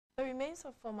The remains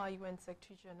of former UN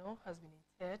Secretary General has been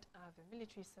interred at the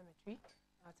military cemetery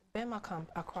at Burma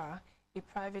Camp, Accra. A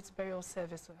private burial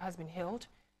service has been held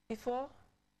before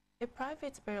the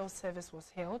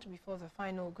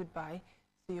final goodbye.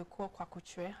 Siyoko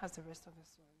Kwakuchwe has the rest of the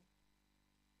story.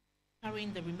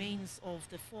 Carrying the remains of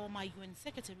the former UN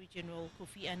Secretary General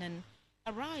Kofi Annan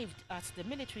arrived at the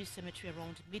military cemetery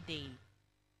around midday.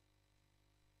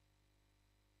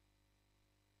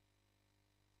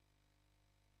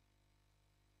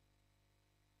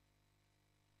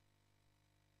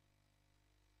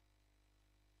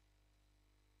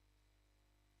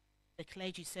 The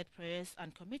clergy said prayers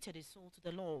and committed his soul to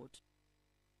the Lord.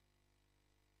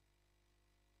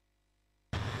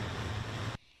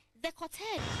 The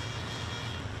cortege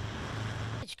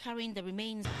carrying the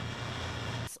remains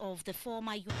of the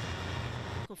former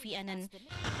Kofi Annan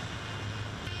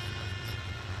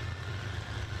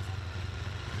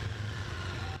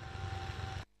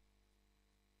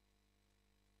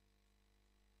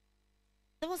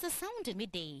there was a sound in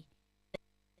midday. The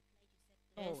clergy said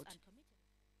prayers and committed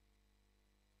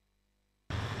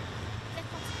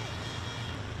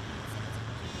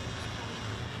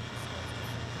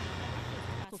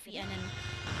Kofi Annan.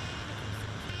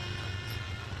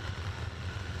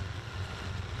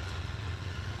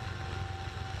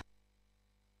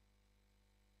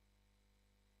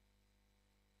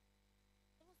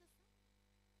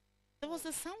 There was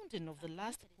a sounding of the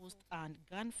last post and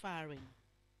gun firing.